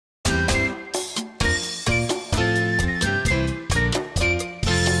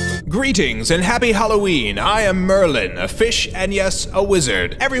Greetings and happy Halloween. I am Merlin, a fish and yes, a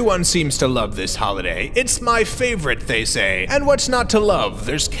wizard. Everyone seems to love this holiday. It's my favorite, they say. And what's not to love?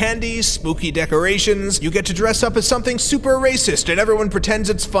 There's candy, spooky decorations, you get to dress up as something super racist and everyone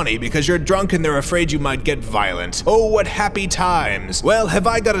pretends it's funny because you're drunk and they're afraid you might get violent. Oh, what happy times. Well, have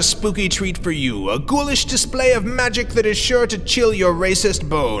I got a spooky treat for you, a ghoulish display of magic that is sure to chill your racist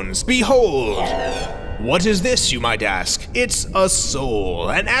bones. Behold! What is this, you might ask? It's a soul.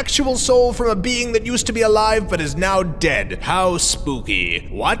 An actual soul from a being that used to be alive but is now dead. How spooky.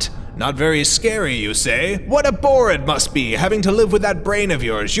 What? Not very scary, you say? What a bore it must be, having to live with that brain of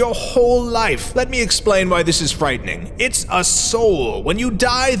yours your whole life. Let me explain why this is frightening. It's a soul. When you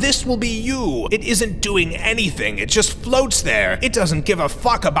die, this will be you. It isn't doing anything. It just floats there. It doesn't give a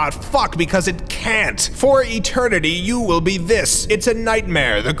fuck about fuck because it can't. For eternity, you will be this. It's a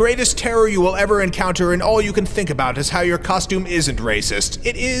nightmare, the greatest terror you will ever encounter, and all you can think about is how your costume isn't racist.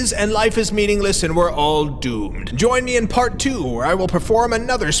 It is, and life is meaningless, and we're all doomed. Join me in part 2, where I will perform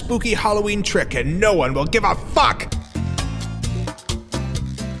another spooky Halloween trick and no one will give a fuck!